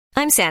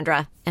I'm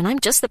Sandra, and I'm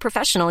just the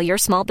professional your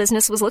small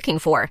business was looking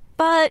for.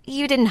 But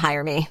you didn't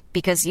hire me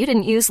because you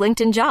didn't use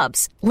LinkedIn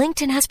Jobs.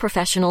 LinkedIn has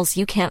professionals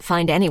you can't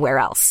find anywhere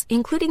else,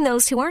 including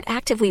those who aren't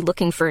actively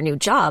looking for a new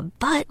job,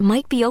 but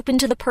might be open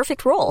to the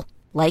perfect role,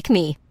 like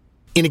me.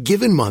 In a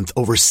given month,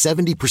 over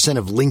 70%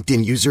 of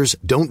LinkedIn users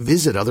don't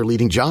visit other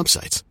leading job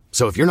sites.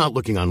 So if you're not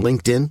looking on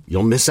LinkedIn,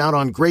 you'll miss out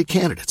on great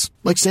candidates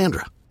like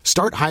Sandra.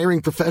 Start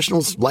hiring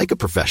professionals like a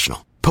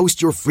professional.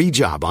 Post your free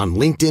job on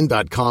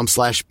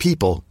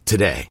linkedin.com/people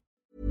today.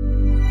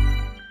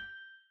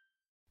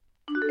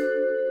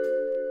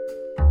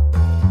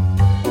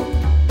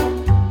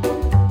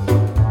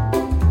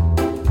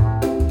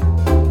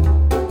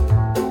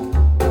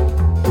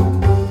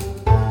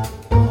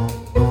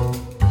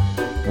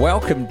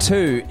 Welcome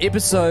to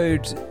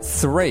episode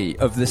 3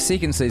 of the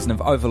second season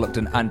of Overlooked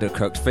and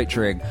Undercooked,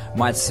 featuring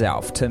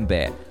myself, Tim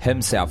Batt,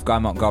 himself, Guy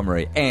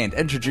Montgomery, and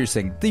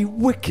introducing the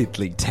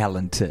wickedly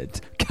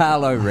talented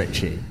Carlo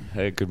Ritchie.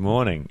 Hey, good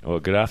morning, or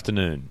good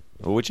afternoon,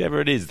 or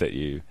whichever it is that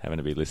you happen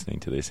to be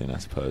listening to this in, I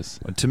suppose.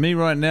 Well, to me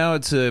right now,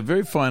 it's a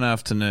very fine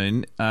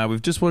afternoon.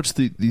 We've just watched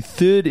the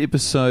third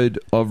episode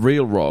of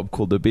Real Rob,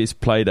 called The Best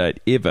Playdate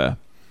Ever.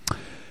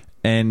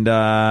 And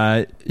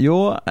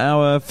you're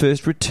our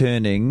first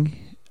returning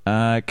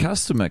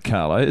customer,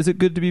 Carlo. Is it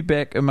good to be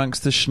back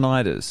amongst the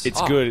Schneiders?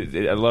 It's good.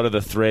 A lot of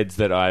the threads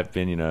that I've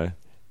been,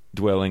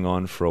 dwelling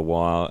on for a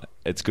while,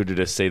 it's good to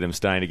just see them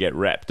starting to get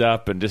wrapped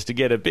up and just to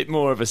get a bit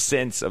more of a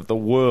sense of the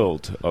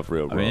world of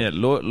Real Rob. I mean, yeah,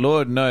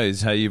 Lord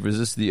knows how you've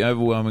resisted the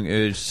overwhelming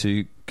urge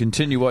to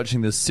continue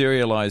watching the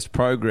serialized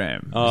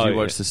program as you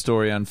watch the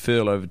story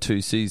unfurl over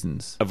 2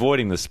 seasons.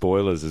 Avoiding the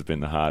spoilers has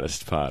been the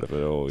hardest part of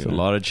it all. There's a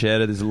lot of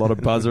chatter. There's a lot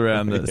of buzz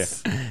around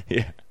this.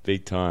 Yeah,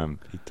 big time.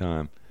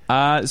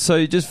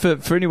 So just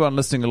for anyone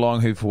listening along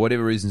who, for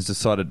whatever reasons,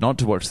 decided not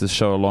to watch this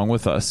show along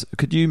with us,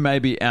 could you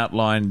maybe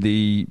outline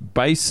the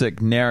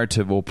basic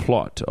narrative or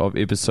plot of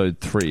episode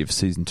 3 of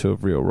season 2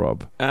 of Real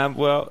Rob?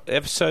 Well,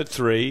 episode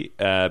 3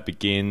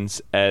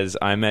 begins as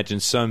I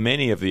imagine so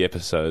many of the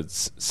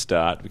episodes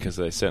start, because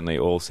they certainly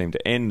all seem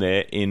to end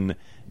there, in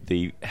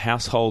the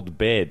household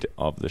bed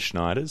of the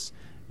Schneiders.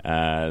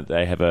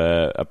 They have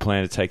a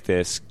plan to take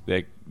their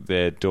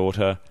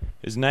daughter,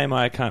 whose name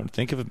I can't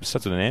think of,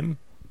 starts with an M.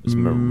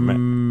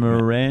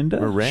 Miranda?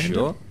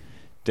 Sure.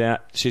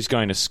 She's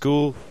going to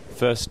school.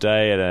 First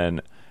day at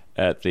an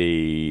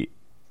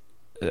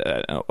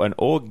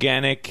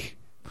organic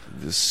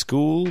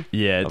school.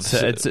 Yeah, it's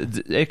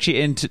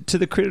actually, and to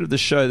the credit of the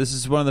show, this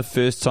is one of the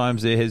first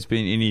times there has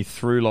been any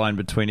through line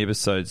between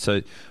episodes. So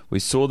we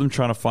saw them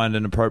trying to find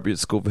an appropriate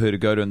school for her to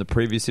go to in the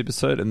previous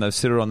episode, and they've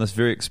settled on this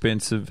very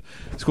expensive.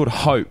 It's called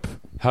Hope.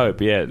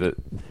 Hope, yeah. And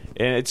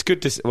it's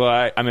good to.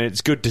 Well,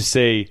 it's good to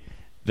see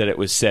that it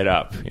was set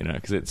up,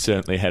 because it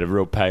certainly had a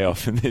real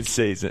payoff in this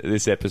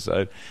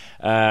episode.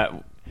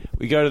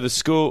 We go to the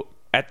school.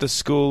 At the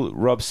school,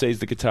 Rob sees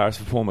the guitarist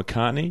for Paul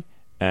McCartney,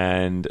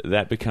 and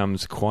that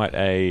becomes quite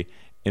a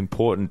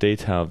important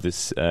detail of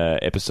this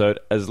episode,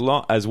 as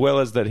well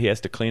as that he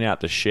has to clean out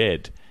the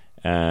shed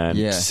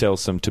and sell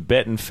some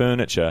Tibetan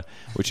furniture,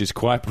 which is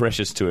quite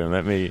precious to him.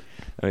 Let me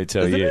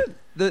tell you.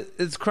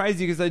 It's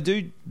crazy because they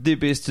do their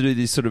best to do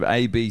these sort of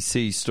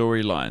ABC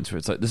storylines where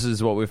it's like, this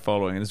is what we're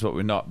following and this is what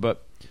we're not,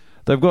 but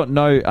they've got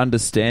no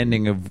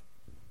understanding of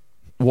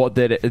what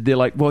that. They're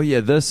like, well, yeah,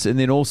 this and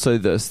then also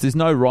this. There's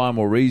no rhyme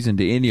or reason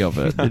to any of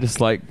it. They're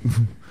just like,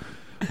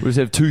 we just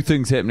have 2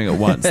 things happening at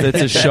once. That's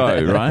a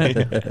show, right?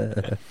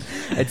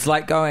 It's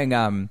like going,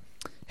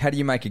 how do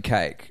you make a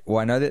cake? Well,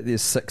 I know that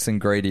there's 6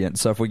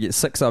 ingredients, so if we get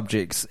 6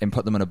 objects and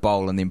put them in a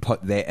bowl and then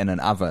put that in an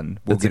oven,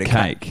 we'll get a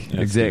cake.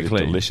 Yeah,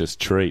 exactly. A delicious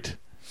treat.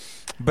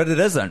 But it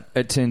isn't.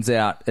 It turns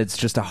out it's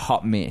just a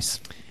hot mess.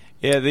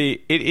 Yeah,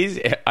 it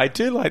is. I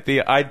do like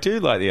the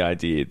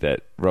idea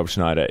that Rob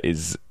Schneider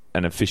is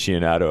an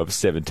aficionado of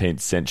 17th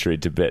century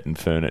Tibetan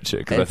furniture,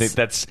 because I think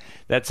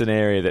that's an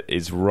area that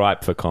is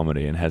ripe for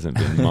comedy and hasn't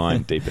been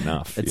mined deep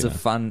enough. It's a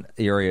fun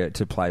area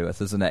to play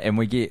with, isn't it? And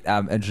we get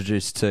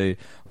introduced to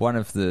one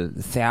of the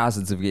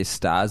thousands of guest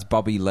stars,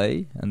 Bobby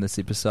Lee, in this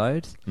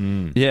episode.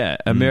 Yeah,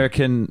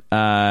 Asian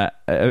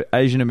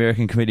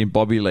American comedian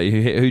Bobby Lee,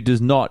 who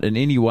does not in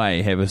any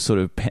way have a sort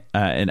of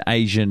an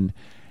Asian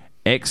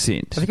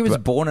accent. I think he was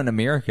born in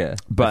America,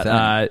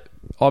 but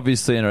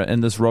obviously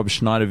in this Rob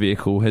Schneider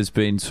vehicle has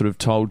been sort of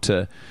told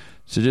to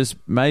just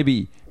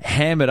maybe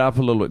ham it up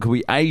a little bit. Could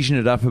we Asian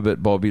it up a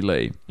bit, Bobby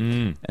Lee?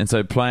 And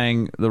so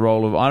playing the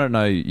role of, I don't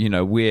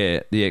know,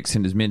 where the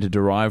accent is meant to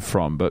derive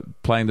from,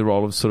 but playing the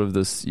role of sort of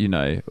this,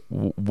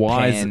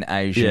 wise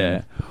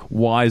Pan-Asian,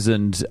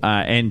 wizened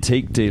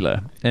antique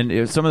dealer,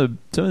 and some of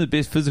the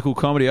best physical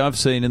comedy I've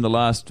seen in the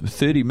last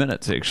 30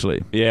 minutes,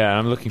 actually. Yeah,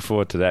 I'm looking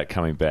forward to that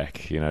coming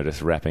back.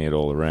 just wrapping it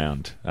all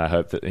around. I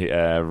hope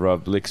that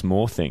Rob licks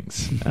more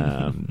things.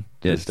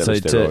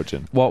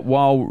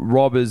 While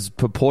Rob is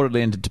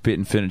purportedly into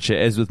Tibetan furniture,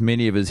 as with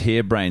many of his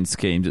harebrained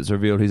schemes, it's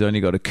revealed he's only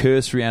got a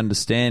cursory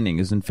understanding.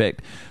 Is in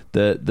fact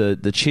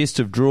the chest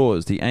of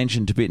drawers, the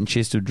ancient Tibetan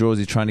chest of drawers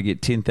he's trying to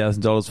get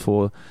 $10,000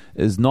 for,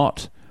 is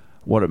not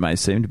what it may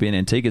seem to be an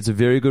antique, it's a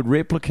very good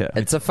replica.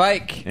 It's a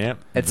fake. Yep.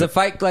 It's a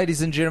fake,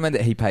 ladies and gentlemen,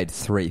 that he paid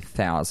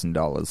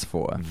 $3,000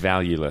 for.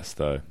 Valueless,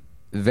 though.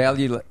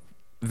 Valueless?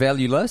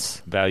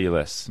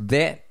 Valueless.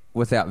 That,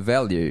 without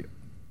value,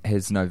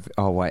 has no...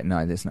 Oh, wait,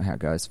 no, that's not how it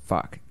goes.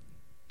 Fuck.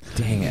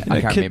 Dang it.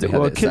 I can't remember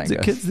how that saying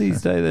goes. Kids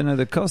these days, they know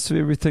the cost of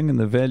everything and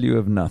the value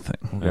of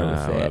nothing.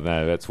 Well,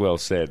 no, that's well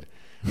said.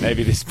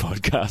 Maybe this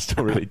podcast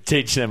will really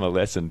teach them a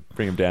lesson,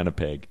 bring them down a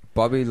peg.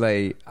 Bobby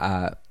Lee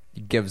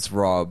gives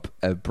Rob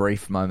a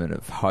brief moment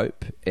of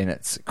hope, and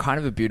it's kind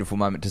of a beautiful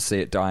moment to see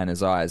it die in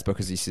his eyes,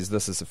 because he says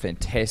this is a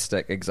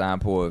fantastic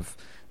example of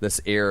this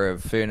era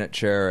of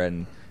furniture,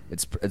 and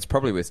it's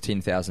probably worth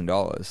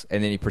 $10,000.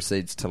 And then he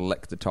proceeds to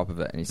lick the top of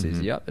it, and he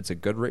says, yep, it's a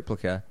good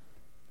replica.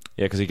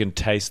 Yeah, because he can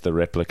taste the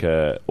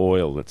replica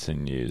oil that's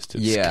in used.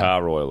 It's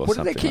car oil or what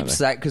something. What did they keep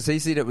saying? Because he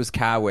said it was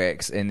car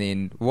wax, and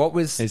then what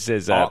was it?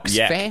 Says ox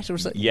fat or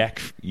something? Yak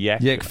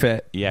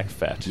fat. Yak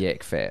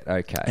fat.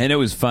 Okay. And it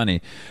was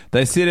funny.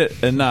 They said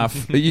it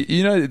enough.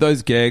 you know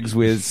those gags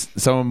where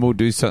someone will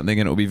do something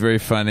and it will be very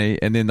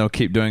funny, and then they'll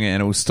keep doing it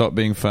and it will stop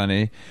being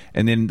funny,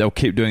 and then they'll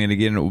keep doing it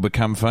again and it will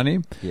become funny.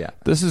 Yeah.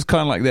 This is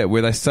kind of like that,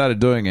 where they started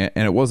doing it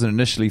and it wasn't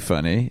initially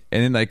funny,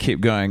 and then they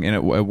kept going and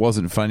it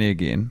wasn't funny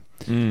again.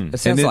 It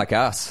sounds like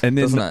us, and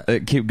then doesn't it?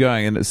 It kept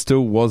going, and it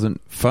still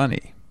wasn't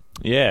funny.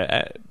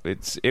 Yeah,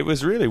 it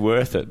was really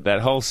worth it,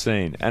 that whole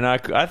scene, and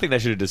I think they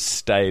should have just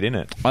stayed in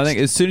it. I think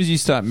as soon as you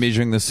start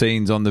measuring the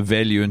scenes on the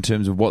value in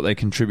terms of what they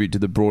contribute to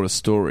the broader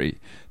story,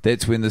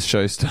 that's when the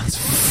show starts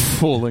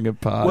falling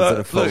apart. Well,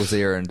 a fool's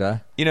errand,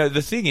 You know,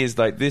 the thing is,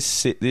 like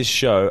this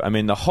show, I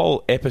mean, the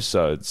whole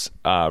episodes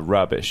are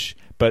rubbish,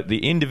 but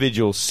the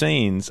individual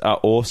scenes are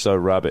also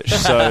rubbish.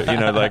 So, you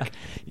know, like,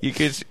 you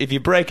could, if you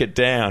break it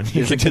down,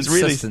 you can just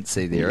really... There's a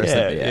consistency there, isn't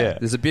there? Yeah.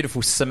 There's a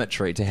beautiful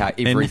symmetry to how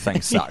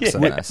everything sucks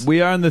in this.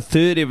 We are in the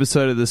third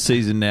episode of the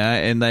season now,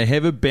 and they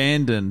have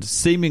abandoned,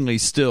 seemingly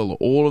still,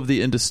 all of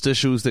the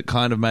interstitials that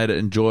kind of made it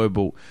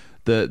enjoyable.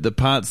 The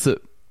parts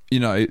that, you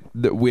know,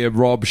 where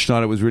Rob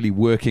Schneider was really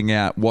working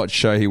out what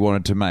show he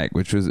wanted to make,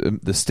 which was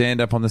the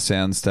stand-up on the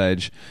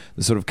soundstage,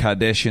 the sort of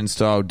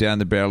Kardashian-style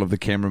down-the-barrel of the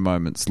camera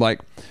moments. Like...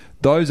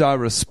 those are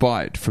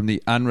respite from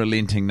the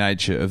unrelenting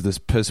nature of this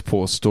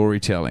piss-poor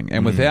storytelling.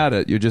 And without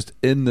it, you're just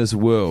in this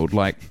world,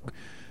 like,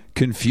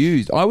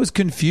 confused. I was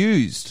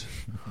confused.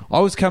 I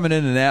was coming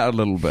in and out a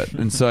little bit.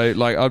 And so,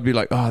 like, I'd be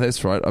like, oh,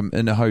 that's right. I'm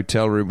in a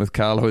hotel room with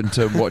Carlo and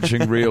Tim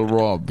watching Real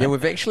Rob. Yeah,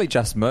 we've actually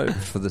just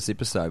moved for this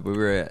episode. We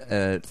were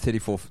at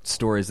 34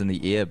 Stories in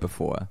the Air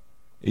before.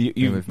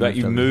 You've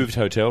moved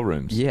hotel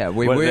rooms. Yeah,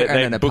 we were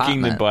in an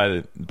booking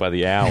apartment. them by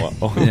the hour.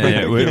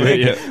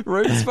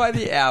 Rooms by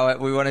the hour.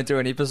 We want to do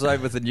an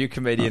episode with a new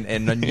comedian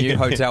and a new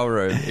hotel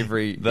room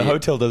every. The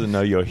hotel doesn't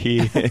know you're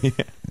here.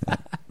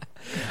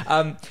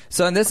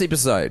 So in this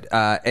episode,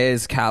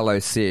 as Carlo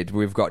said,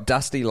 we've got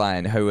Dusty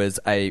Lane, who is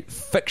a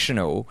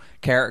fictional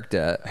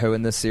character who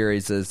in this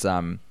series is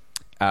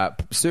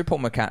Sir Paul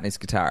McCartney's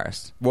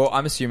guitarist. Well,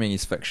 I'm assuming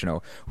he's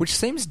fictional, which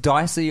seems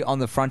dicey on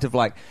the front of,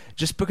 like,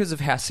 just because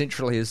of how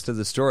central he is to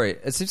the story.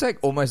 It seems like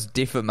almost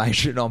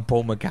defamation on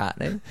Paul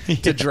McCartney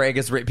to drag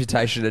his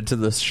reputation into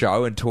this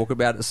show and talk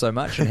about it so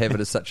much and have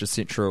it as such a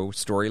central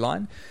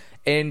storyline.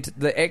 And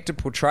the actor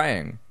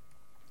portraying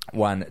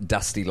one,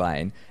 Dusty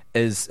Lane,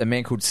 is a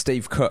man called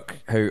Steve Cook,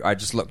 who I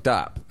just looked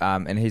up.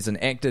 And he's an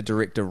actor,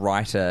 director,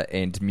 writer,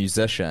 and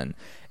musician.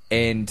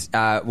 And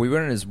we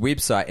went on his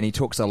website, and he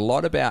talks a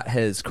lot about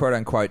his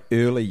quote-unquote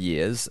early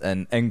years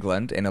in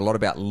England and a lot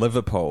about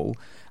Liverpool.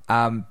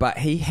 But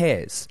he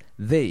has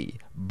the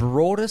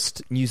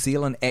broadest New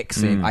Zealand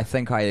accent I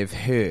think I have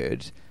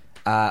heard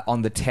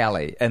on the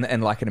tally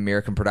in like an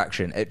American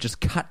production. It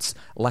just cuts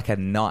like a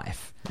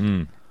knife.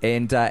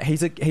 And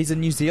he's a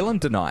New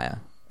Zealand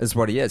denier. Is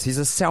what he is. He's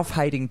a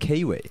self-hating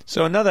Kiwi.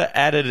 So another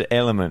added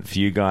element for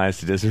you guys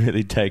to just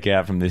really take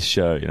out from this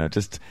show, you know,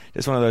 just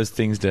one of those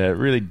things to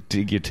really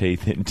dig your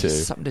teeth into.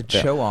 Just something to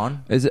chew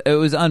on. It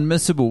was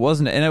unmissable,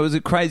 wasn't it? And it was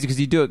crazy because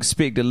you do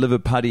expect a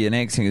Liverpudlian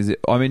accent.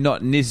 I mean,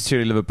 not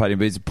necessarily Liverpudlian,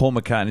 but it's Paul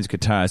McCartney's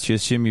guitarist. You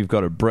assume you've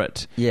got a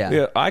Brit.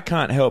 Yeah. I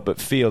can't help but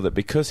feel that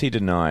because he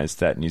denies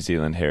that New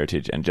Zealand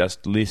heritage and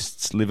just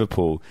lists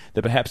Liverpool,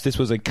 that perhaps this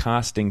was a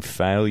casting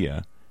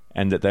failure.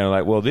 And that they were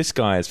like, well, this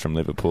guy is from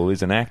Liverpool.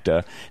 He's an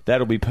actor.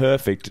 That'll be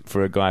perfect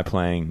for a guy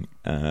playing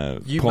Paul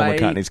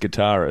McCartney's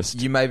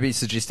guitarist. You may be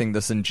suggesting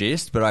this in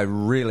jest, but I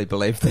really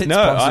believe that's no,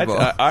 possible.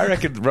 I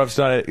reckon Rob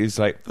Schneider is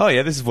like, oh,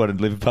 yeah, this is what a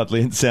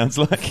Liverpudlian sounds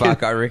like.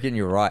 Fuck, I reckon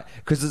you're right.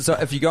 Because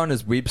if you go on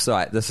his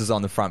website, this is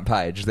on the front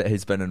page that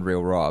he's been in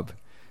Real Rob.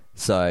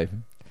 So,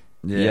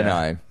 you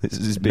know, this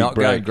is his big not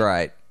break. going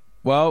great.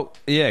 Well,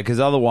 yeah, because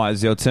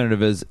otherwise the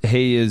alternative is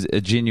he is a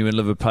genuine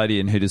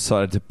Liverpudlian who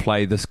decided to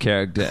play this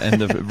character in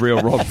the Real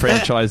Rob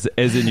franchise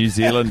as a New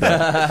Zealander.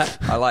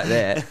 I like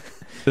that.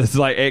 This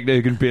like actor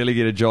who can barely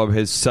get a job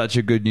has such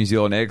a good New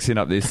Zealand accent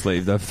up their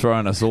sleeve. They've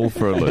thrown us all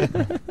for a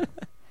loop.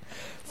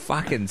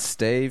 Fucking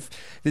Steve.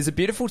 There's a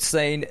beautiful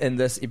scene in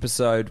this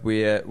episode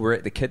where we're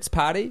at the kids'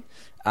 party.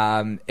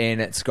 and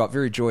it's got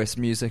very joyous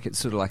music. It's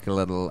sort of like a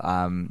little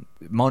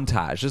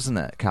montage, isn't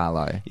it,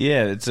 Carlo?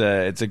 Yeah, it's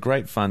a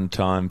great fun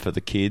time for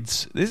the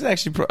kids. This is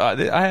actually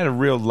I had a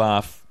real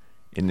laugh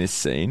in this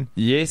scene.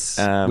 Yes,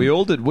 we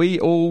all did.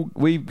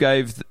 We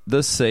gave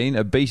this scene,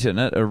 a beat in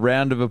it, a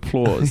round of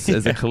applause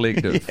as a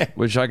collective,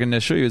 which I can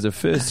assure you is a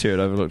first here at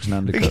Overlooked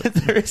and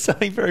Undercooked. There is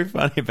something very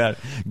funny about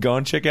it. Go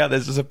and check out.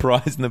 There's a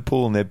surprise in the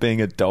pool, and there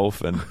being a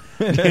dolphin.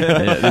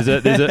 There's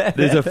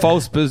a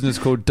false business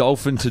called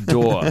Dolphin to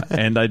Door,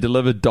 and they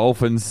deliver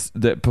dolphins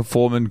that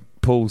perform in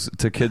pools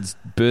to kids'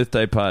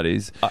 birthday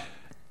parties.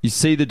 You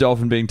see the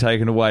dolphin being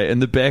taken away in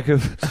the back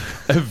of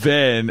a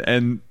van,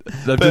 and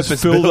they've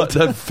just filled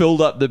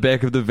up the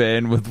back of the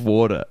van with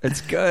water. It's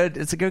good.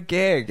 It's a good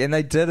gag, and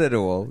they did it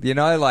all. You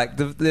know, like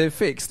the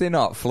effects, they're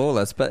not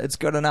flawless, but it's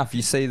good enough.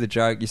 You see the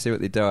joke, you see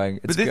what they're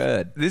doing. It's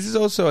good. This is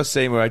also a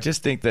scene where I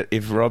just think that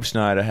if Rob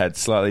Schneider had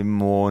slightly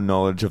more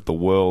knowledge of the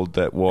world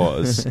that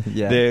was,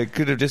 there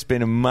could have just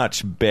been a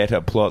much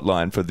better plot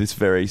line for this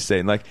very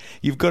scene. Like,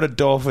 you've got a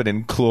dolphin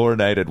in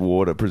chlorinated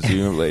water,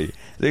 presumably.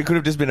 There could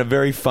have just been a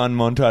very fun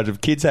montage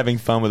of kids having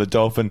fun with a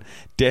dolphin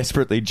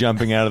desperately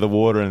jumping out of the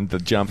water and the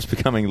jumps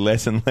becoming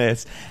less and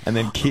less, and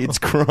then kids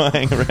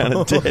crying around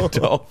a dead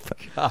dolphin.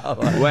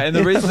 Well, and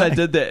the reason they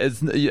did that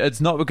is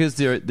it's not because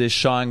they're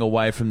shying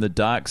away from the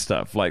dark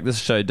stuff. Like, this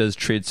show does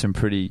tread some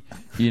pretty,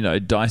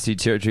 dicey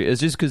territory.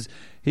 It's just because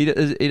he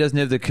doesn't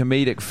have the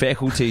comedic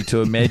faculty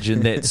to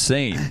imagine that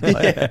scene.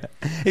 Like,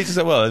 He's just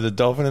like, well, there's a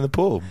dolphin in the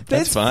pool.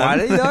 That's fine.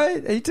 Funny,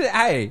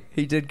 though.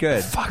 He did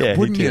good. Fuck,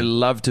 wouldn't you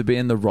love to be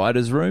in the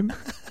writer's room?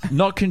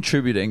 Not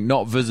contributing,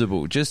 not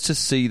visible, just to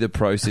see the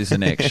process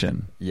in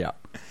action. Yeah.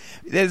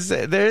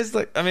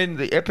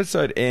 The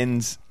episode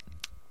ends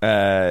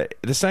the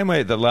same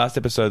way the last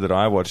episode that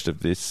I watched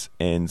of this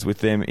ends, with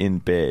them in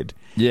bed.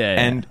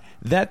 Yeah. And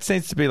that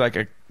seems to be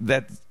like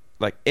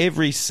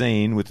every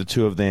scene with the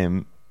two of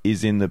them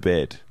is in the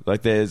bed.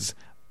 Like, there's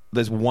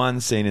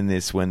one scene in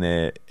this when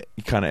they're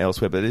kind of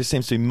elsewhere, but it just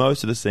seems to be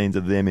most of the scenes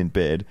of them in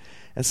bed.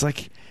 It's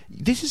like,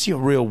 this is your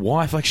real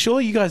wife. Like,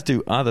 sure, you guys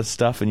do other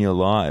stuff in your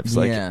lives,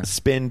 like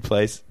spend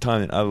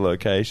time in other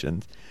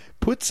locations.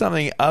 Put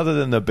something other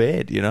than the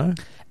bed,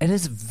 It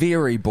is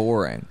very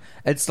boring.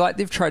 It's like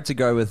they've tried to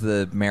go with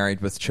the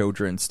Married with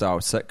Children style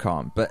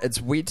sitcom, but it's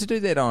weird to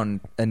do that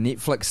on a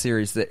Netflix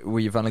series where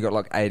you've only got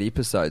like 8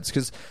 episodes,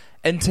 because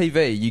in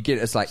TV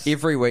it's like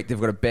every week they've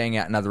got to bang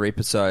out another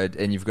episode,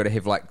 and you've got to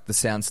have like the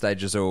sound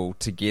stages all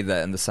together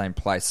in the same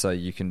place so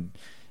you can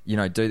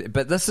do that.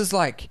 But this is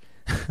like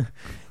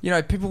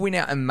people went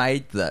out and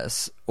made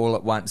this all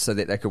at once so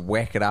that they could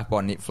whack it up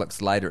on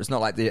Netflix later. It's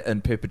not like they're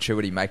in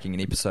perpetuity making an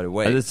episode a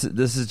week.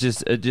 This is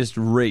just, it just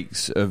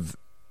reeks of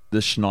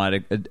the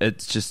Schneider.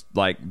 It's just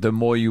like, the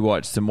more you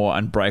watch, the more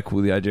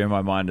unbreakable the idea in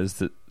my mind is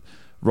that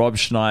Rob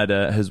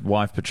Schneider, his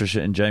wife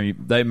Patricia, and Jamie,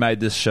 they made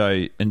this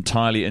show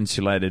entirely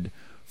insulated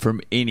from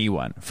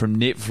anyone, from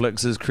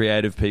Netflix's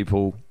creative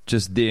people,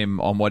 just them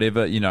on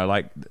whatever,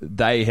 like,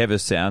 they have a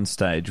sound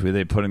stage where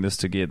they're putting this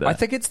together. I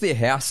think it's their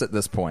house at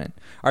this point.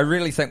 I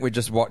really think we're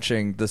just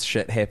watching this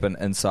shit happen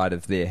inside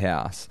of their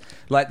house.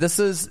 Like, this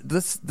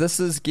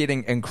is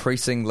getting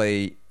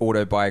increasingly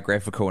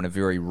autobiographical in a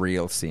very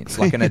real sense,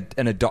 like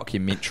in a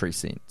documentary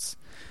sense.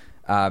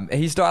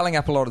 He's dialing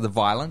up a lot of the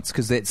violence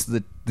because that's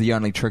the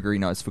only trigger he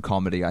knows for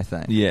comedy, I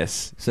think.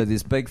 Yes. So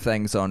there's big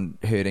things on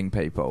hurting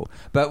people.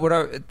 But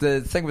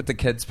the thing with the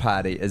kids'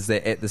 party is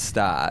that at the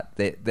start,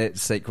 that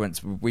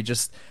sequence,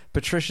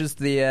 Patricia's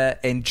there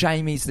and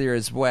Jamie's there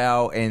as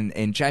well,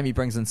 and Jamie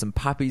brings in some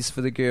puppies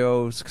for the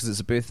girls because it's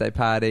a birthday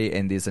party,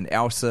 and there's an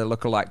Elsa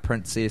lookalike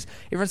princess.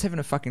 Everyone's having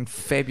a fucking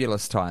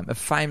fabulous time, a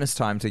famous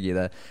time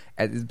together.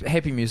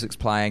 Happy music's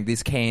playing,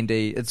 there's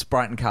candy, it's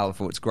bright and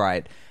colourful, it's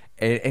great.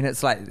 And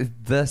it's like,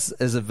 this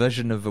is a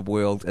vision of a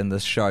world in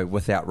this show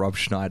without Rob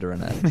Schneider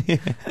in it.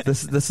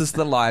 This is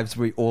the lives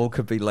we all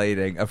could be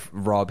leading if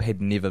Rob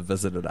had never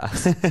visited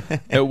us.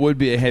 It would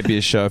be a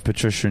happier show if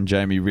Patricia and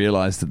Jamie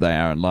realised that they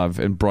are in love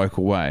and broke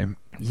away.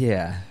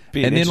 Yeah.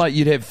 And then, like,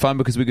 you'd have fun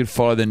because we could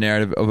follow the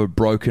narrative of a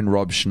broken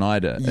Rob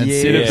Schneider.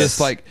 Instead of just,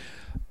 like,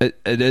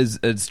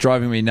 it's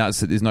driving me nuts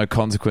that there's no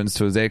consequence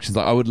to his actions.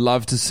 Like, I would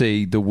love to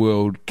see the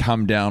world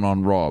come down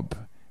on Rob,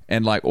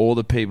 and like all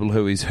the people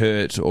who he's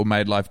hurt or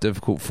made life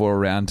difficult for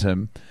around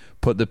him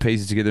put the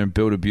pieces together and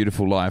build a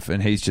beautiful life,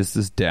 and he's just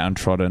this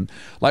downtrodden.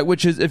 Like,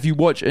 which is, if you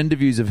watch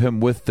interviews of him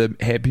with the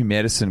Happy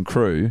Madison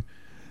crew,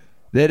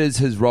 that is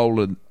his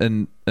role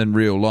in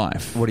real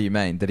life. What do you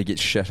mean? That he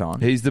gets shit on?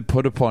 He's the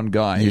put upon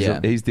guy.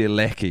 He's their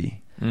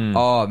lackey.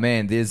 Oh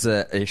man, there's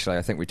actually,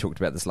 I think we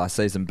talked about this last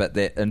season, but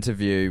that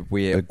interview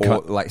where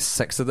like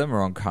 6 of them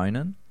are on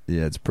Conan.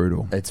 Yeah, it's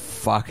brutal. It's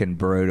fucking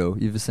brutal.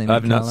 You ever seen that?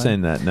 I've not Carlo?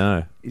 seen that,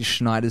 no.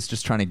 Schneider's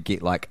just trying to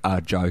get like a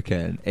joke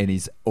in, and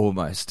he's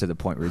almost to the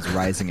point where he's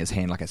raising his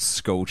hand like a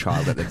school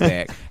child at the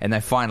back, and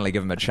they finally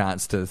give him a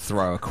chance to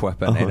throw a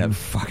quip in, and it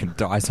fucking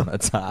dies on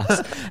its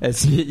ass.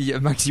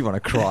 It makes you want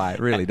to cry. It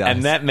really does.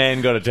 And that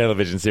man got a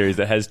television series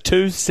that has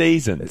 2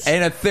 seasons.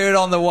 And a third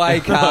on the way,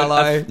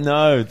 Carlo.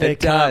 No, they it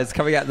can't. does.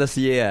 Coming out this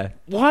year.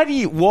 Why do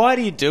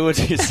you do it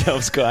to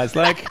yourselves, guys?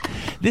 Like,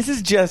 this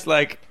is just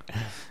like...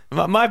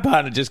 My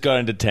partner just got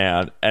into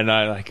town, and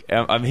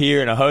I'm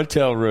here in a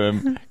hotel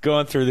room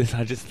going through this.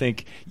 I just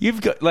think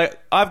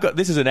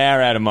this is an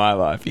hour out of my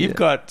life. You've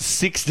got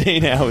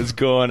 16 hours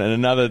gone and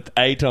another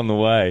 8 on the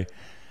way.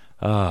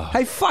 Oh.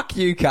 Hey, fuck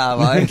you,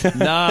 Carlo.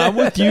 Nah, I'm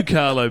with you,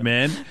 Carlo,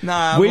 man.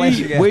 Nah,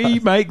 we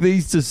make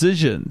these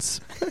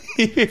decisions.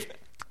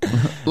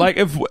 Like,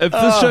 if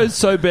this show's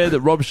so bad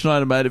that Rob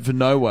Schneider made it for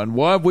no one,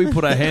 why have we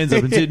put our hands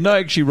up and said, no,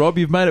 actually, Rob,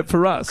 you've made it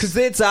for us? Because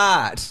that's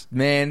art,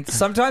 man.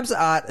 Sometimes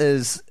art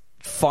is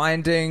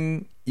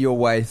finding your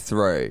way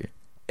through,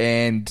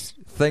 and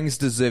things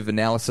deserve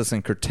analysis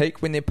and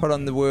critique when they're put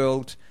on the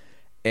world.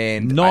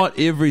 And not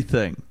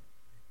everything.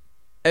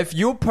 If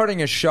you're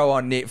putting a show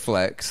on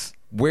Netflix,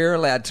 we're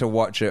allowed to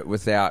watch it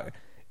without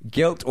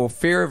guilt or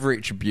fear of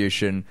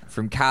retribution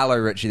from Carlo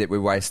Ritchie that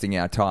we're wasting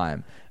our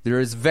time. There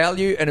is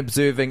value in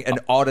observing an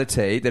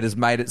oddity that has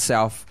made its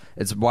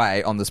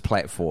way on this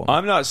platform.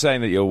 I'm not saying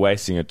that you're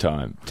wasting your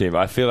time, Tim.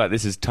 I feel like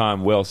this is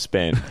time well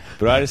spent.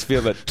 But I just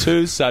feel that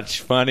 2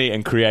 such funny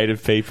and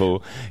creative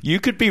people,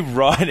 you could be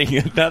writing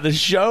another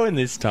show in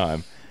this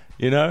time.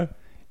 You know?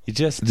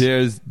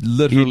 There's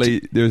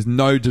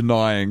no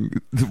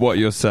denying what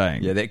you're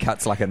saying. Yeah, that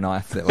cuts like a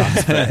knife, that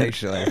last bit,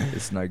 actually.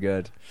 It's no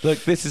good. Look,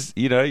 this is,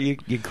 you're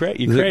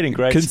creating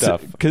great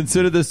stuff.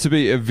 Consider this to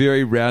be a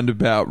very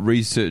roundabout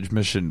research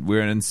mission,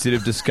 where instead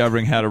of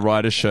discovering how to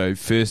write a show,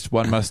 first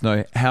one must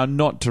know how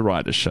not to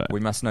write a show. We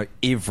must know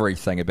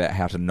everything about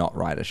how to not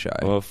write a show.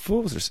 Well,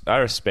 I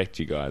respect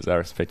you guys. I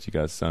respect you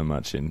guys so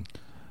much.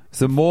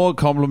 The more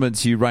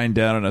compliments you rain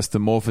down on us, the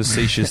more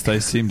facetious they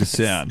seem to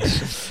sound.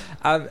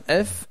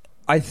 If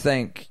I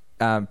think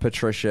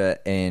Patricia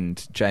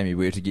and Jamie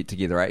were to get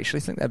together, I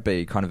actually think they'd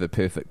be kind of a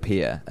perfect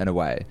pair in a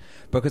way,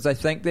 because I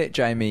think that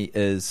Jamie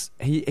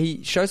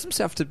he shows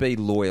himself to be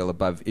loyal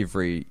above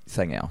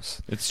everything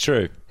else. It's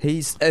true.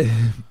 He's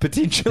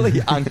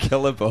potentially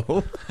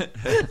unkillable.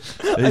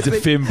 He's a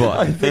fembot.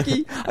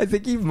 I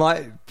think he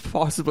might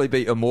possibly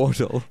be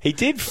immortal. He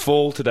did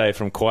fall today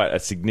from quite a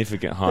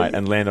significant height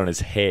and land on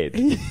his head,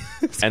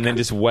 and then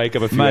just wake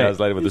up a few hours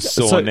later with a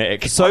sore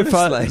neck. So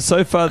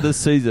far this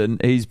season,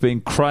 he's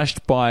been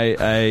crushed by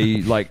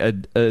a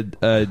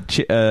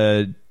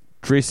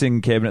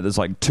dressing cabinet that's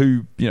like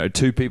 2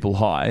 people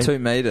high, 2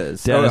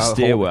 meters down a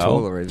stairwell.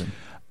 Taller even.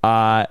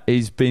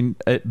 He's been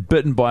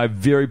bitten by a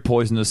very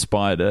poisonous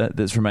spider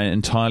that's remained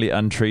entirely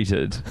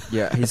untreated.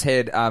 Yeah, he's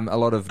had a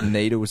lot of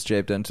needles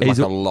jabbed into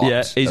a lot.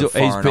 Yeah, he's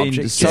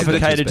been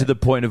suffocated to the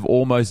point of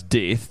almost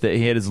death, that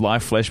he had his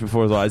life flash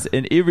before his eyes.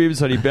 In every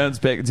episode, he bounces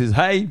back and says,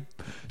 "Hey,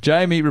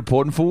 Jamie,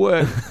 reporting for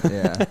work."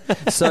 Yeah.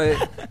 So,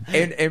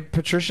 and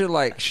Patricia,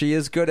 like, she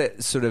is good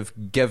at sort of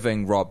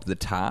giving Rob the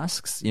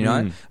tasks, you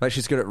know? Like,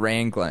 she's good at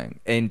wrangling.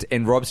 And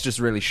Rob's just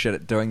really shit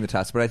at doing the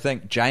tasks. But I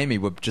think Jamie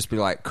would just be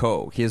like,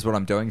 cool, here's what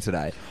I'm doing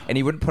today. And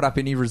he wouldn't put up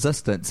any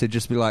resistance. He'd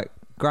just be like,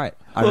 great,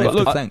 I don't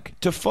have to think.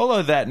 To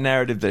follow that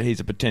narrative that he's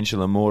a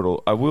potential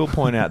immortal, I will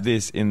point out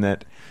this, in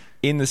that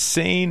in the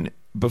scene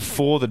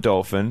before the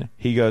dolphin,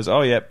 he goes,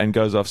 "Oh, yep," and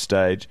goes off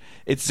stage.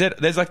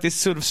 There's like this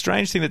sort of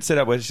strange thing that's set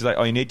up where she's like,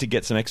 "Oh, you need to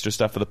get some extra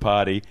stuff for the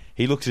party."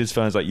 He looks at his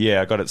phone, he's like,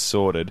 "Yeah, I got it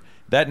sorted."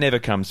 That never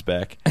comes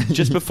back.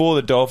 Just before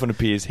the dolphin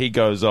appears, he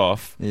goes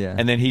off,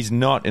 and then he's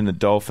not in the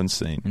dolphin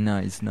scene.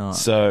 No, he's not.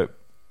 So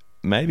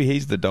maybe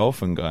he's the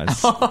dolphin,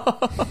 guys.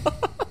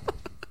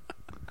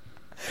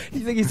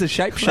 You think he's a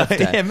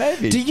shapeshifter? Yeah,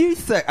 maybe. Do you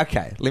think...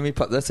 Okay, let me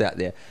put this out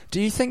there.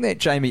 Do you think that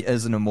Jamie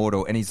is an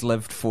immortal and he's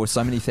lived for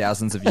so many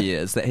thousands of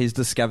years that he's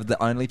discovered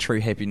the only true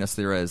happiness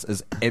there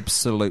is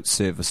absolute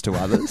service to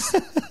others?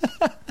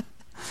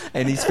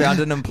 And he's found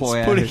an employer.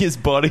 He's putting his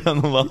body on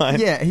the line.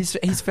 Yeah,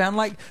 he's found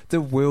like the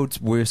world's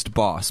worst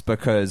boss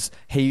because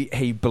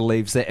he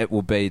believes that it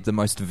will be the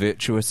most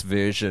virtuous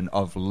version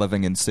of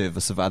living in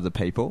service of other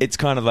people. It's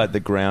kind of like the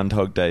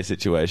Groundhog Day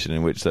situation,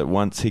 in which that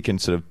once he can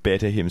sort of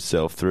better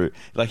himself through,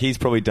 like, he's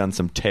probably done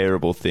some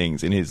terrible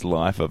things in his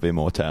life of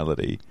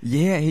immortality.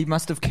 Yeah, he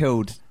must have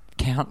killed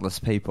countless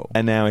people.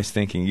 And now he's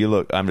thinking,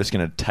 look, I'm just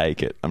going to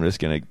take it. I'm just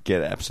going to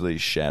get absolutely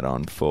shat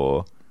on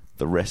for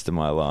the rest of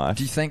my life.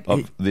 Do you think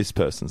this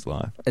person's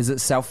life? Is it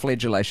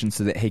self-flagellation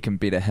so that he can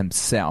better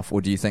himself,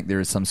 or do you think there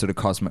is some sort of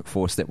cosmic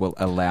force that will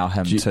allow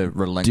him to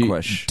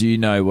relinquish? Do you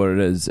know what it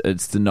is?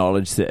 It's the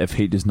knowledge that if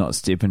he does not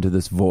step into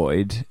this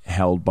void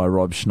held by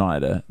Rob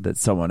Schneider, that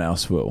someone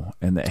else will,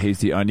 and that he's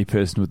the only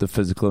person with the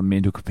physical and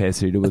mental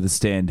capacity to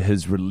withstand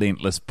his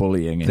relentless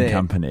bullying and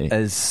company.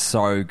 Is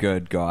so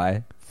good,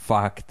 Guy.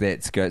 Fuck,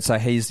 that's good. So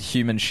he's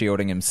human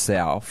shielding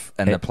himself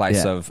in the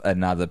place of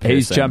another person.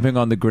 He's jumping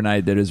on the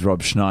grenade that is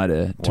Rob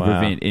Schneider to Wow.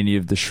 prevent any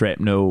of the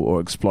shrapnel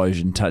or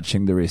explosion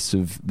touching the rest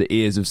of the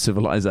heirs of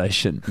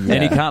civilization. Yeah.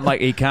 And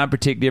he can't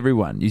protect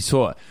everyone. You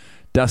saw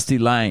Dusty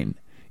Lane.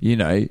 You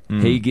know,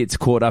 he gets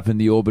caught up in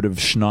the orbit of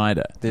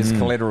Schneider. There's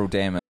collateral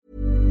damage.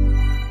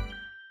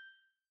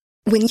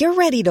 When you're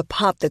ready to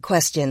pop the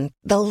question,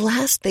 the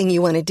last thing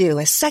you want to do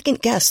is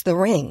second-guess the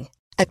ring.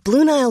 At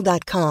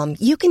BlueNile.com,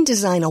 you can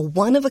design a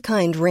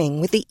one-of-a-kind ring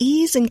with the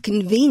ease and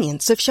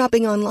convenience of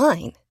shopping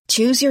online.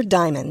 Choose your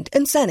diamond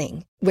and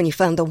setting. When you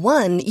find the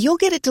one, you'll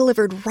get it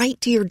delivered right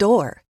to your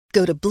door.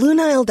 Go to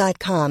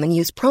BlueNile.com and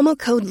use promo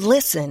code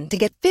LISTEN to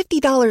get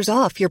 $50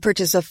 off your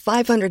purchase of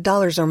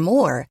 $500 or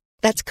more.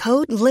 That's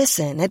code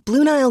LISTEN at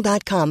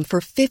BlueNile.com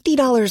for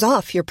 $50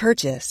 off your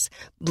purchase.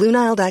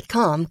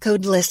 BlueNile.com,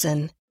 code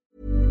LISTEN.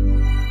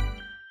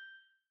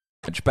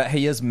 But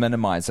he is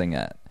minimizing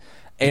it.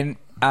 And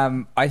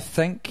I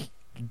think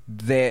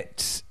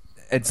that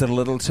it's a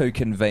little too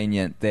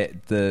convenient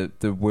that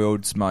the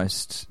world's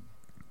most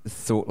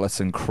thoughtless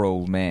and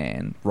cruel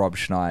man, Rob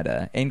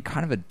Schneider, and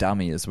kind of a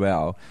dummy as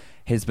well,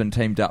 has been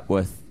teamed up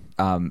with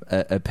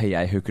a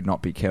PA who could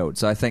not be killed.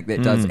 So I think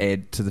that does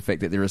add to the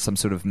fact that there is some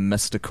sort of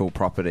mystical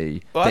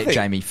property that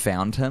Jamie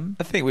found him.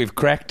 I think we've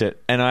cracked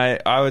it, and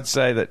I would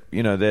say that,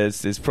 you know,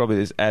 there's probably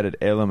this added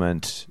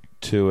element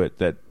to it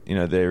that, you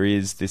know, there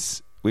is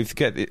this. We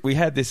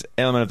had this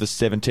element of the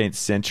 17th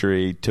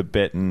century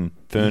Tibetan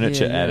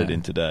furniture added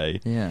in today.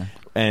 Yeah.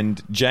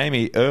 And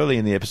Jamie, early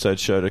in the episode,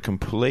 showed a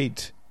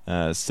complete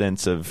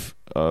sense of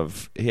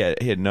he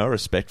had no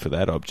respect for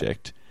that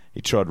object. He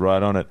trod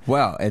right on it.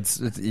 Well,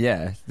 it's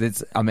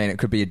I mean, it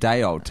could be a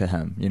day old to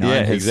him, you know.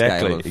 Yeah, in his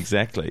scale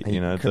exactly. He You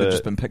know, could have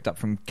just been picked up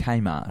from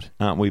Kmart.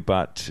 aren't we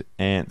but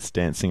ants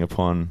dancing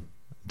upon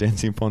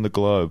the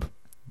globe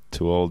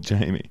to old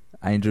Jamie?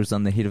 Angels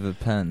on the head of a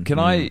pin. Can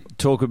I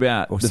talk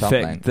about Or the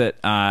something. fact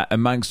that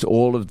amongst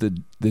all of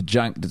the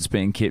junk that's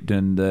being kept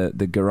in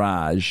the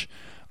garage,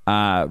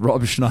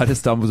 Rob Schneider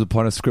stumbles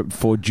upon a script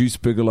for Juice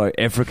Bigelow,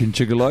 African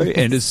Gigolo,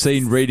 and is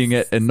seen reading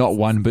it in not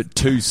one but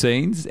two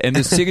scenes. And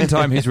the second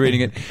time he's reading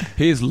it,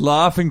 he is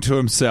laughing to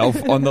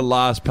himself on the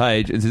last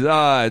page and says,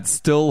 it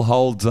still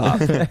holds up.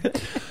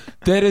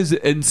 That is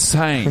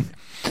insane.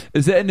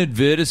 Is that an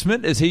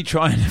advertisement? Is he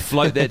trying to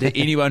float that to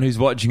anyone who's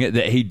watching it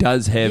that he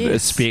does have a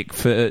spec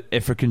for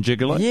African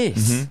Gigolo?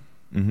 Yes.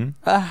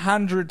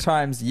 100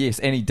 times yes.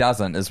 And he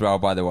doesn't as well,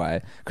 by the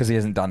way, because he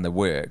hasn't done the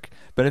work.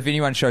 But if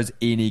anyone shows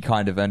any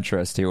kind of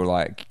interest,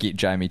 he'll get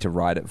Jamie to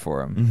write it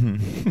for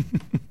him.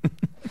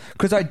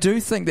 Because I do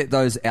think that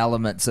those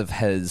elements of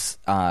his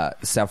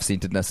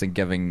self-centeredness and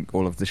giving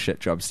all of the shit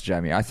jobs to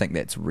Jamie, I think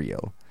that's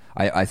real.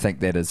 I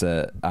think that is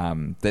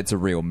that's a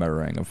real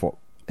mirroring of what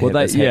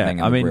is happening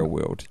in the real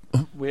world.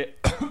 We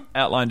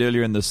outlined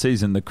earlier in the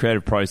season, the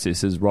creative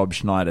process is Rob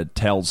Schneider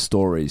tells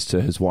stories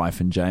to his wife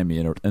and Jamie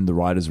in the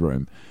writer's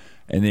room,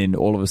 and then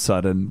all of a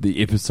sudden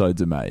the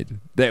episodes are made.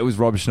 That was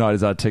Rob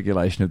Schneider's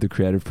articulation of the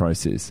creative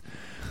process.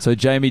 So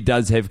Jamie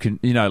does have,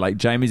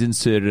 Jamie's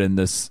inserted in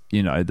this,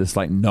 this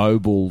like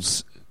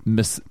Nobles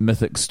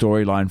mythic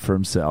storyline for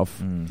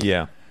himself.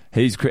 Yeah,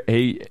 he's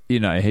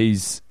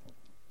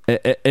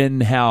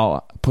in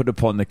how put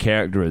upon the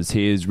character is.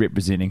 He is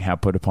representing how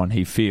put upon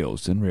he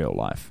feels in real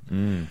life.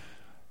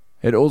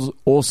 It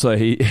also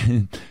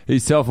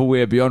he's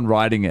self-aware beyond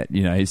writing it.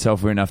 He's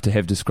self-aware enough to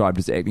have described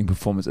his acting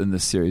performance in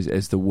this series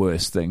as the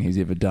worst thing he's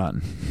ever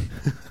done.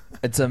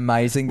 It's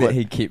amazing that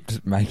he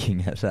kept making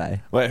it, eh?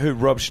 Wait,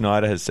 Rob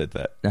Schneider has said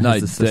that? No,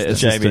 his assistant.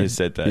 Jamie has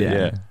said that,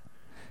 yeah.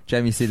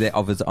 Jamie said that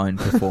of his own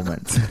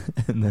performance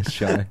in this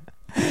show.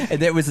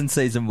 And that was in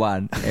season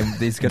 1, and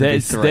there's going to be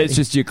 3. That's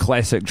just your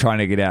classic trying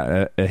to get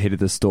out ahead of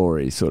the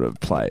story sort of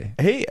play.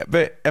 He's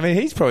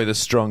probably the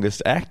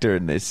strongest actor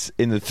in this,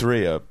 in the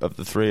three of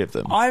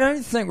them. I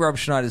don't think Rob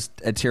Schneider's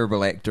a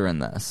terrible actor in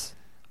this.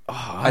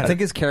 I think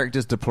his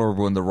character's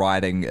deplorable and the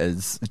writing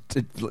is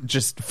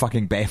just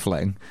fucking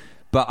baffling.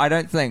 But I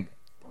don't think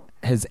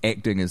his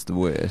acting is the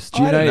worst.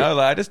 I don't know.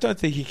 I just don't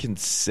think he can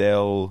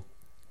sell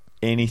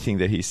anything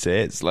that he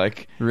says.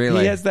 Like,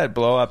 really? He has that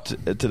blow up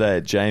today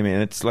at Jamie,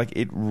 and it's like,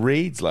 it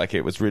reads like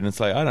it was written.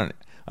 It's like, I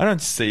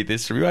don't see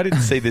this from you. I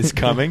didn't see this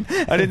coming.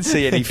 I didn't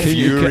see any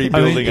fury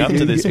building up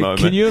to this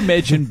moment. Can you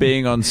imagine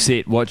being on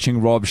set watching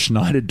Rob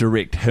Schneider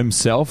direct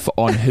himself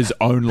on his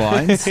own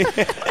lines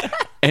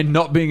and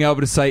not being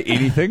able to say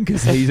anything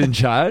because he's in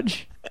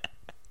charge?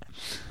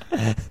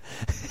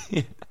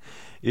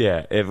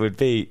 Yeah, it would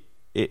be.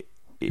 It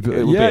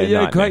would be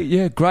a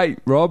nightmare. Great,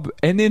 Rob.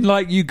 And then,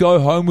 you go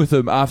home with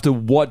him after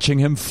watching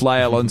him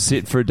flail on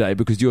set for a day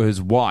because you're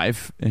his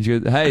wife, and she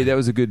goes, "Hey, that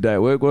was a good day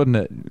at work, wasn't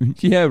it?"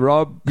 Yeah,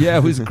 Rob. Yeah,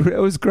 it was. It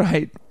was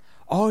great.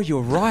 Oh,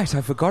 you're right. I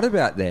forgot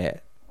about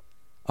that.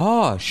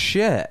 Oh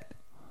shit,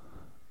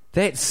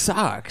 that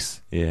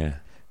sucks. Yeah.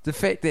 The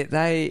fact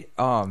that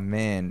oh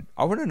man,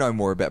 I want to know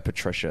more about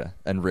Patricia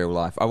in real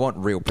life. I want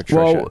real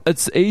Patricia. Well,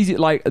 it's easy.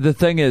 The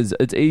thing is,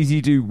 it's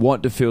easy to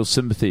want to feel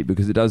sympathy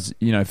because it does,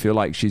 feel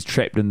like she's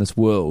trapped in this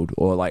world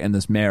or in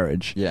this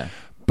marriage. Yeah.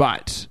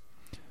 But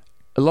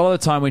a lot of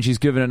the time when she's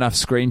given enough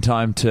screen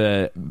time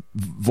to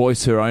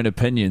voice her own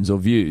opinions or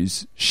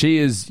views, she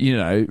is,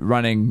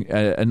 running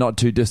a not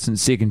too distant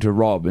second to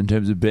Rob in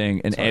terms of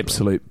being an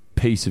absolute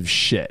piece of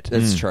shit.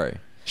 That's true.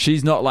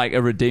 She's not like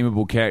a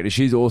redeemable character.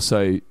 She's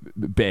also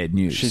bad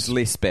news. She's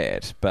less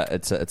bad, but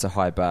it's a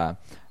high bar.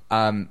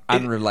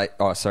 Unrelated.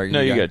 Oh, sorry.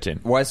 No, you go, Tim.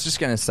 Well, I was just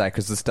going to say,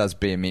 because this does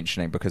bear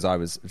mentioning, because I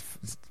was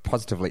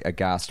positively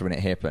aghast when it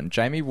happened.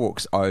 Jamie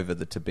walks over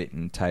the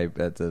Tibetan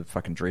the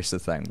fucking dresser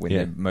thing when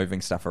they're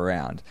moving stuff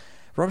around.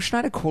 Rob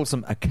Schneider calls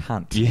him a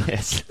cunt.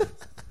 Yes.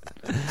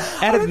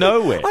 Out of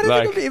nowhere. I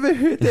don't think I've ever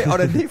heard that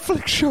on a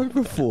Netflix show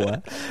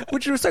before,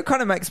 which also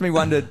kind of makes me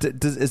wonder,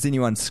 is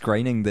anyone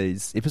screening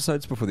these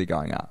episodes before they're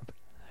going up?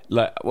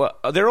 Well,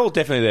 they're all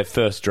definitely their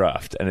first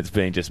draft, and it's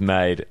being just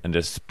made and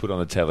just put on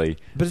the telly.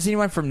 But does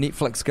anyone from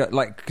Netflix go,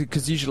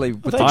 because usually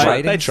with the they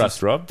ratings...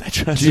 trust Rob. They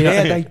trust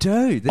Yeah, they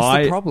do.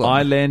 That's the problem.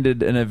 I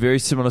landed in a very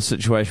similar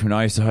situation when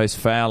I used to host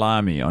Fail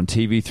Army on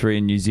TV3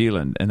 in New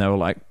Zealand, and they were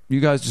like, you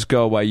guys just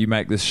go away, you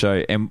make this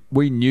show, and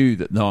we knew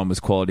that no one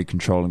was quality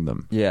controlling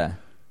them. Yeah.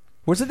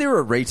 Wasn't there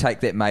a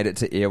retake that made it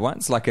to air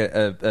once? Like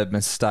a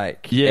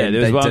mistake? Yeah,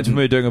 there was once when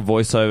we were doing a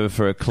voiceover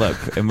for a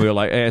clip, and we were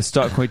like, hey,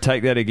 stop, can we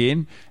take that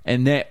again?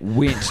 And that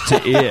went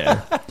to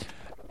air.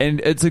 And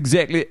it's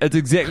exactly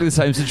the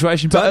same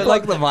situation. Don't But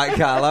like the mic,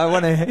 Carlo. I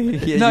want to hear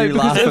you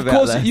laugh because of about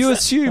course this. you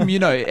assume,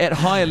 at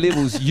higher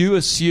levels, you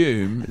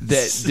assume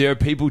that there are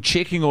people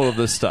checking all of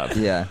this stuff.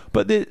 Yeah.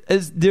 But there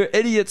are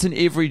idiots in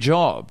every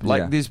job.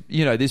 Like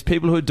there's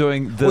people who are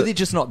doing the. Well, they're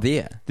just not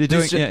there. They're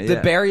doing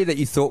The barrier that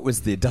you thought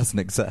was there doesn't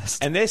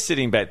exist. And they're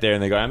sitting back there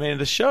and they go, I mean,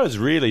 the show's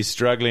really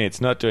struggling.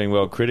 It's not doing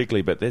well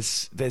critically, but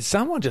there's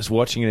someone just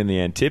watching it in the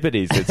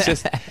Antipodes. It's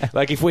just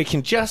like, if we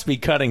can just be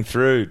cutting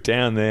through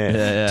down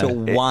there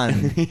to one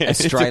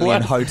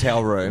Australian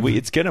hotel room.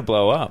 It's going to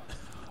blow up.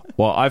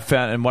 Well, I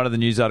found in one of the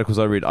news articles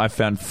I read, I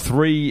found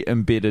 3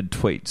 embedded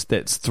tweets.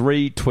 That's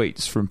 3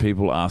 tweets from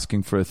people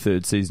asking for a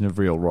third season of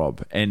Real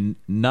Rob, and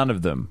none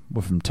of them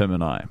were from Tim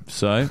and I.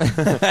 So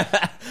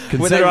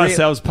consider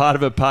ourselves part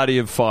of a party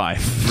of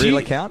 5. Real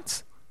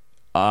accounts?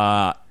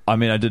 I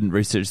mean, I didn't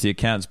research the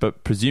accounts,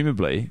 but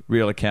presumably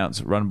real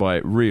accounts run by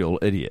real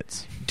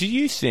idiots. Do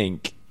you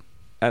think,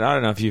 and I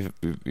don't know if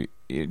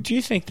do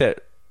you think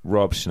that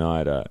Rob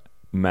Schneider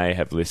may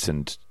have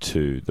listened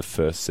to the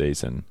first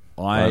season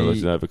of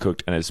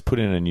Overcooked and has put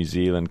in a New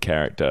Zealand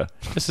character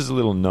just as a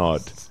little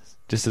nod,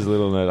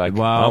 like,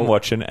 I'm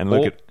watching and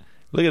look at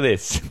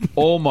this.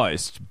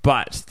 Almost,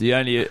 but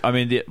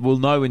we'll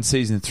know when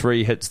season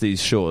 3 hits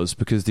these shores,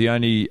 because the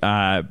only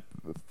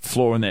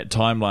flaw in that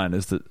timeline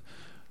is that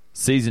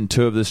season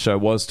 2 of this show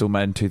was still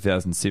made in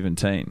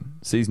 2017.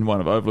 Season 1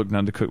 of Overlooked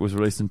and Undercooked was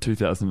released in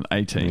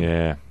 2018.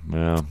 Yeah,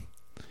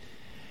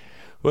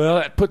 well,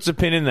 that puts a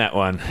pin in that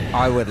one.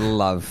 I would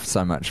love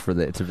so much for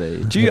that to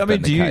be. I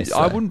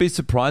wouldn't be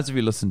surprised if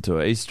you listened to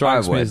it. He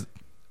strikes me as...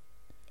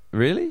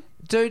 Really?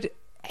 Dude,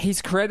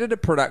 he's created a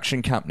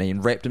production company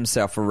and wrapped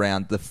himself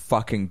around the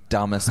fucking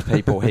dumbest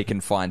people he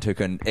can find who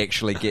can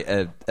actually get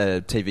a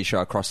TV show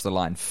across the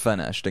line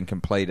finished and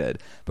completed,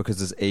 because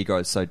his ego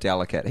is so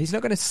delicate. He's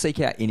not going to seek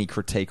out any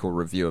critique or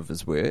review of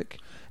his work.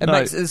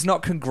 It's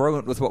not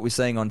congruent with what we're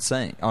seeing on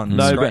screen.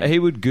 But he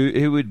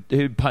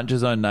would punch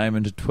his own name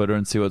into Twitter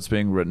and see what's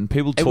being written.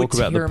 People talk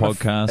about the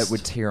podcast. It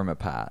would tear him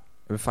apart.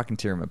 It would fucking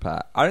tear him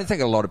apart. I don't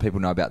think a lot of people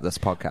know about this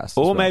podcast.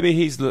 Or maybe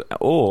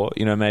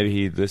maybe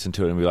he listened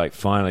to it and be like,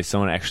 finally,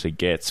 someone actually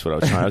gets what I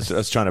was trying. I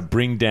was trying to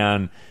bring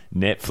down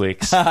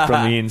Netflix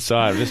from the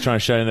inside. I'm just trying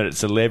to show them that it's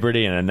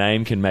celebrity and a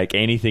name can make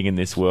anything in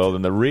this world,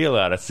 and the real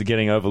artists are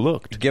getting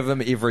overlooked. Give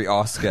them every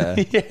Oscar.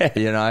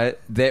 Yeah.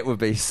 That would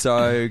be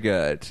so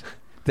good.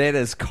 That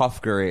is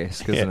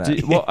Kafka-esque, isn't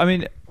it? Well, I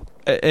mean,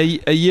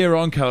 a year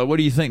on, Carlo, what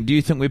do you think? Do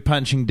you think we're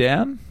punching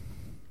down?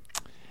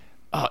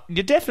 Oh,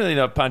 you're definitely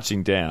not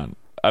punching down.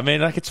 I mean,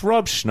 like, it's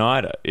Rob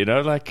Schneider,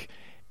 like,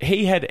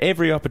 he had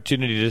every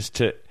opportunity just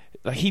to...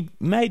 Like, he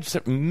made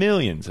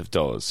millions of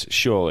dollars,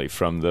 surely,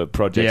 from the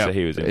projects that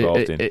he was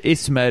involved in.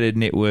 Estimated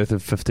net worth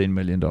of $15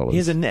 million. He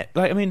has a net...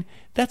 Like, I mean,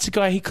 that's a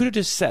guy, he could have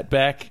just sat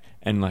back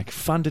and, like,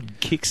 funded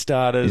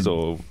Kickstarters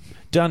or...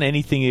 done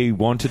anything he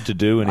wanted to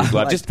do in his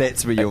life. Just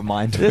that's where your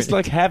mind went. Just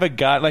like have a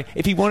guy. Like,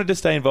 if he wanted to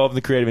stay involved in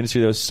the creative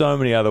industry, there were so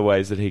many other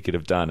ways that he could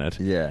have done it.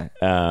 Yeah.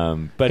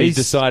 But he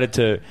decided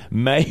to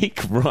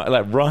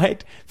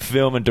write,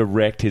 film, and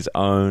direct his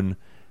own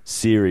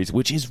series,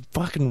 which is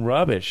fucking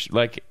rubbish.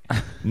 Like,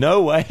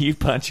 no way you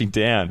punching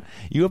down.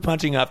 You were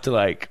punching up to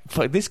like,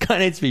 fuck, this guy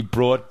needs to be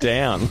brought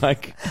down.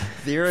 Like,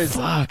 there is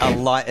a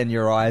light in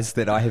your eyes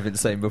that I haven't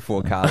seen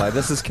before, Carlo.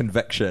 This is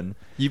conviction.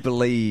 You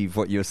believe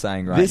what you're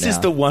saying right now. This is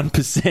the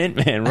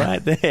 1%, man,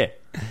 right there.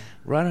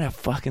 Right on our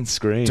fucking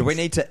screens. Do we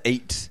need to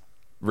eat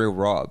Real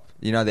Rob?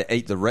 They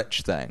eat the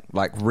rich thing.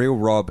 Like, Real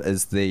Rob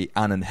is the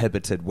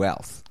uninhibited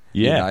wealth.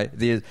 Yeah.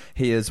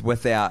 He is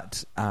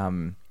without...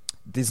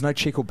 there's no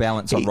check or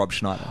balance on Rob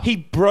Schneider. He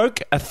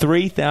broke a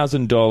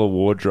 $3,000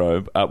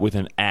 wardrobe up with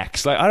an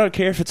axe. Like, I don't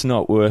care if it's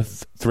not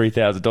worth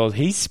 $3,000.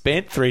 He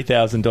spent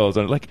 $3,000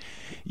 on it.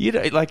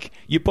 Like,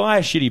 you buy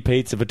a shitty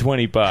pizza for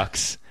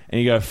 $20,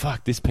 and you go,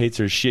 fuck, this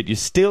pizza is shit, you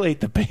still eat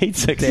the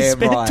pizza because you Damn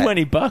spent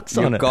right. $20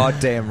 on You're it.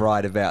 goddamn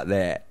right about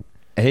that.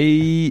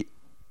 I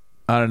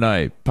don't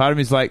know. Part of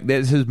me's like,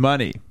 that's his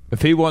money.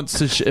 If he wants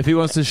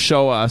to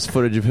show us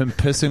footage of him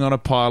pissing on a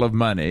pile of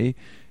money,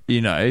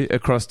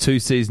 across 2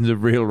 seasons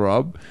of Real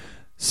Rob,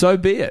 so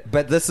be it.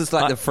 But this is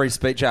like the free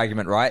speech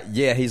argument, right?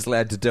 Yeah, he's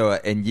allowed to do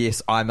it, and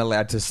yes, I'm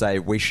allowed to say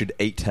we should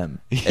eat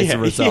him as a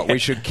result. Yeah. We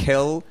should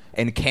kill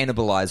and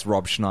cannibalize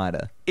Rob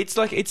Schneider. It's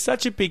like, it's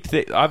such a big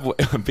thing.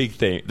 A big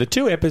thing. The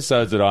 2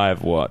 episodes that I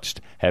have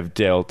watched have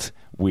dealt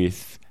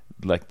with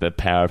like the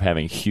power of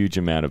having a huge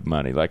amount of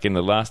money. Like in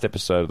the last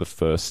episode of the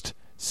first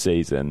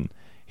season,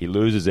 he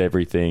loses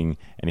everything,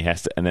 and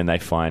and then they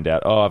find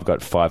out, oh, I've got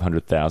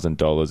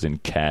 $500,000 in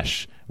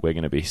cash. We're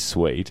going to be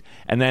sweet.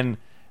 And then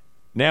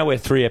now we're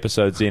 3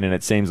 episodes in, and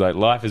it seems like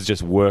life has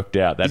just worked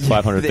out. That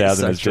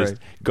 500,000 has just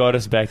got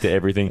us back to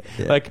everything.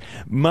 Yeah. Like,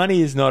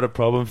 money is not a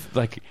problem.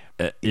 Like,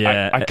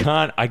 I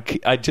can't.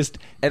 I just.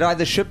 It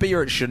either should be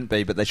or it shouldn't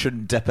be, but they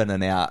shouldn't dip in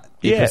and out.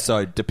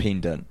 Episode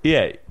dependent.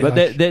 Yeah, but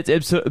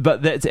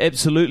that's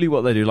absolutely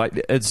what they do.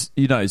 Like, it's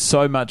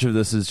so much of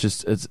this is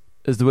just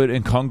is the word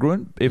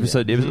incongruent.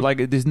 Episode to episode.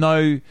 Like, there's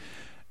no.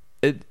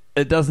 It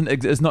doesn't.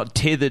 It's not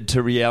tethered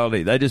to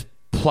reality. They just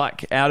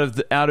pluck out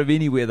of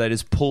anywhere. They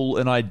just pull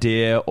an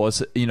idea or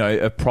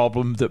a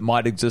problem that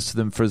might exist to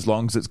them for as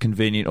long as it's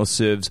convenient or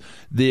serves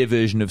their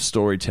version of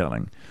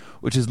storytelling,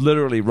 which is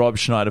literally Rob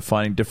Schneider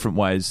finding different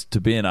ways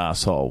to be an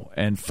asshole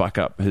and fuck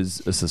up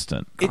his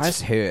assistant.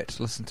 It's hurt.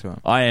 Listen to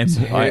him. I am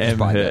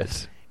hurt.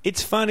 This.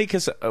 It's funny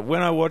because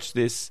when I watch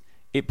this,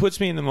 it puts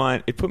me in the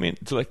mind. It put me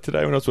into, like,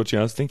 today when I was watching,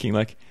 I was thinking,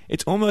 like,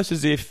 it's almost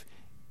as if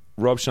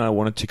Rob Schneider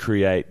wanted to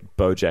create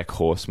BoJack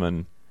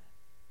Horseman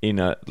in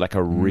a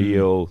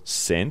real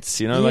sense,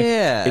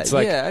 it's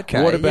like,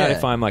 okay, what about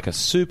if I'm like a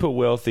super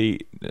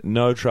wealthy,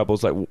 no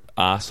troubles, like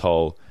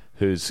asshole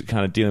who's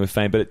kind of dealing with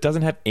fame, but it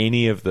doesn't have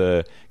any of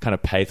the kind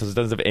of pathos, it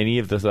doesn't have any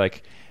of the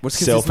like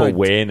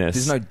self-awareness.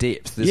 There's no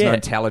depth, there's no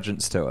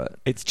intelligence to it.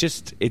 It's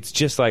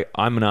just like,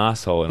 I'm an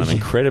asshole and I'm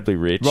incredibly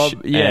rich.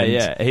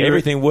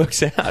 Everything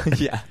works out.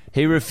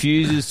 He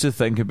refuses to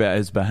think about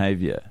his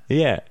behavior.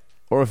 Yeah.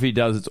 Or if he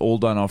does, it's all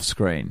done off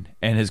screen.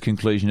 And his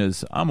conclusion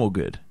is, I'm all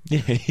good.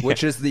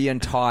 Which is the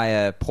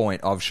entire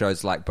point of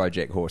shows like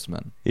BoJack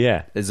Horseman.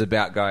 Yeah. Is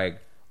about going,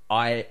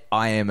 I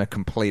am a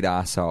complete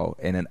asshole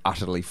and an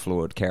utterly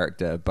flawed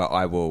character, but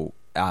I will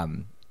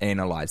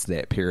analyze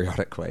that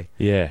periodically.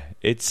 Yeah.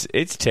 It's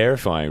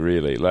terrifying,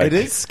 really. Like, it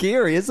is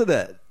scary, isn't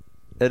it?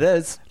 It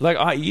is.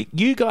 Like,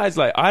 you guys,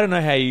 like, I don't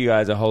know how you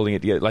guys are holding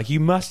it together. Like, you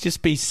must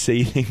just be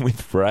seething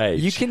with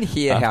rage. You can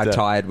hear how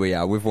tired we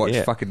are. We've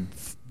watched fucking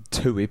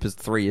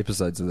 3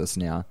 episodes of this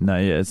now. No,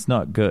 it's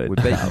not good. We're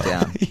beaten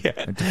down.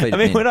 I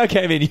mean, when I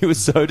came in, you were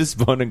so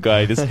despondent,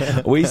 guy.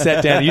 We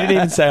sat down. You didn't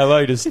even say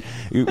hello.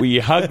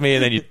 You hugged me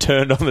and then you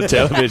turned on the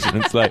television.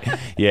 It's like,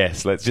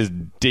 yes, let's just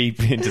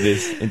deep into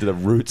the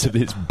roots of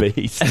this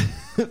beast.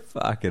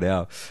 Fucking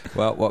hell.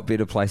 Well, what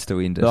better place to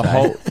end it?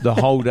 The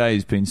whole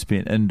day's been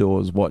spent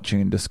indoors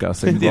watching and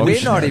discussing.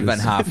 We're not even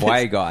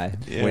halfway, guy.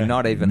 Yeah. We're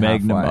not even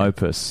Magnum halfway.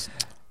 opus.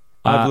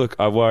 Look,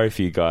 I worry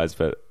for you guys,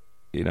 but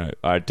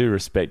I do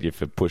respect you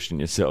for pushing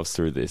yourselves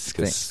through this,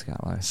 because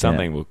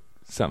something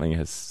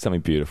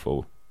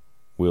beautiful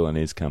will and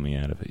is coming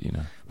out of it.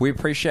 We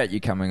appreciate you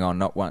coming on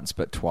not once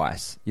but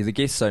twice. You're the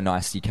guest so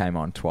nice you came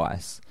on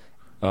twice.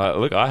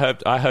 Look,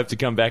 I hope to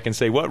come back and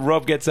see what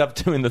Rob gets up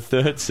to in the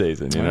 3rd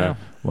season.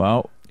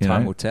 Well,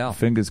 time will tell.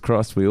 Fingers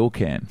crossed, we all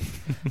can.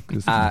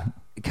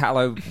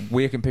 Carlo,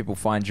 where can people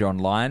find you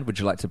online? Would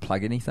you like to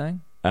plug anything?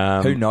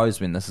 Who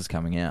knows when this is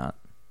coming out?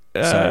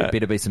 So it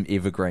better be some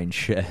evergreen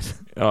shit.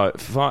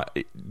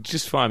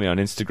 Just find me on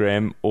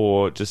Instagram,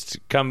 or just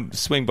come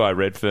swing by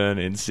Redfern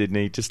in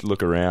Sydney. Just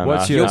look around.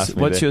 What's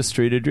your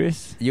street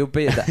address? You'll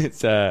be at that.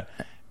 It's no,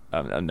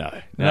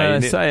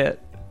 say it.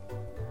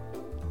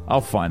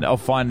 I'll find it.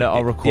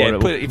 I'll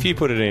record it. If you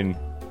put it in,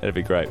 that'd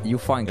be great. You'll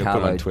find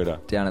Carlo on Twitter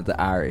down at the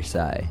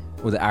RSA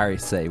or the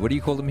RSC. What do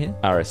you call them here?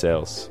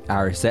 RSLs.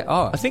 RSA.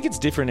 Oh, I think it's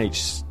different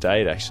each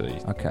state, actually.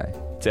 Okay.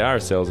 It's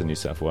RSLs in New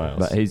South Wales.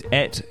 But he's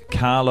at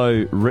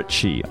Carlo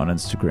Ritchie on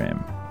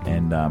Instagram,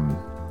 and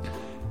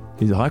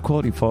he's a high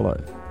quality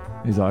follow.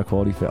 He's a high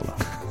quality fella.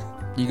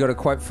 You got a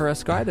quote for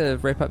us, Guy, to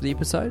wrap up the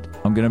episode?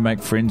 I'm going to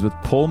make friends with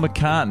Paul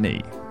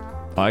McCartney.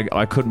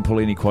 I couldn't pull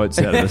any quotes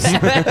out of this.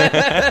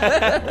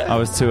 I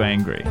was too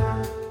angry.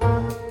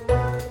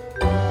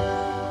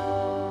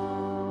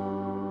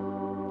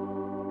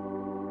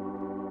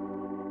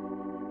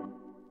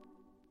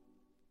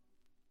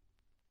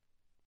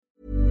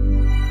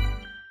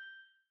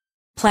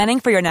 Planning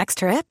for your next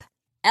trip?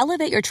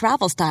 Elevate your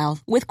travel style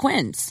with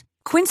Quince.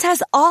 Quince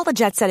has all the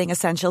jet-setting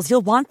essentials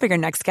you'll want for your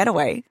next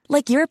getaway,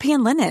 like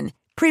European linen,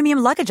 premium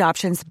luggage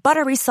options,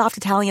 buttery soft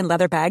Italian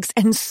leather bags,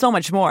 and so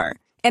much more.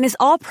 And is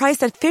all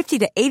priced at 50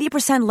 to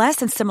 80% less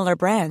than similar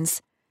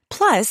brands.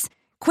 Plus,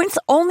 Quince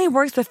only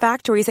works with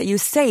factories that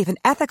use safe and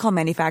ethical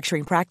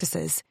manufacturing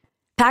practices.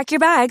 Pack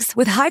your bags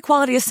with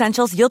high-quality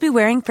essentials you'll be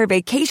wearing for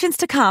vacations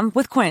to come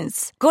with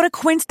Quince. Go to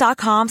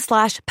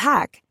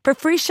quince.com/pack for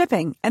free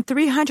shipping and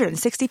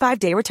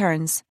 365-day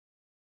returns.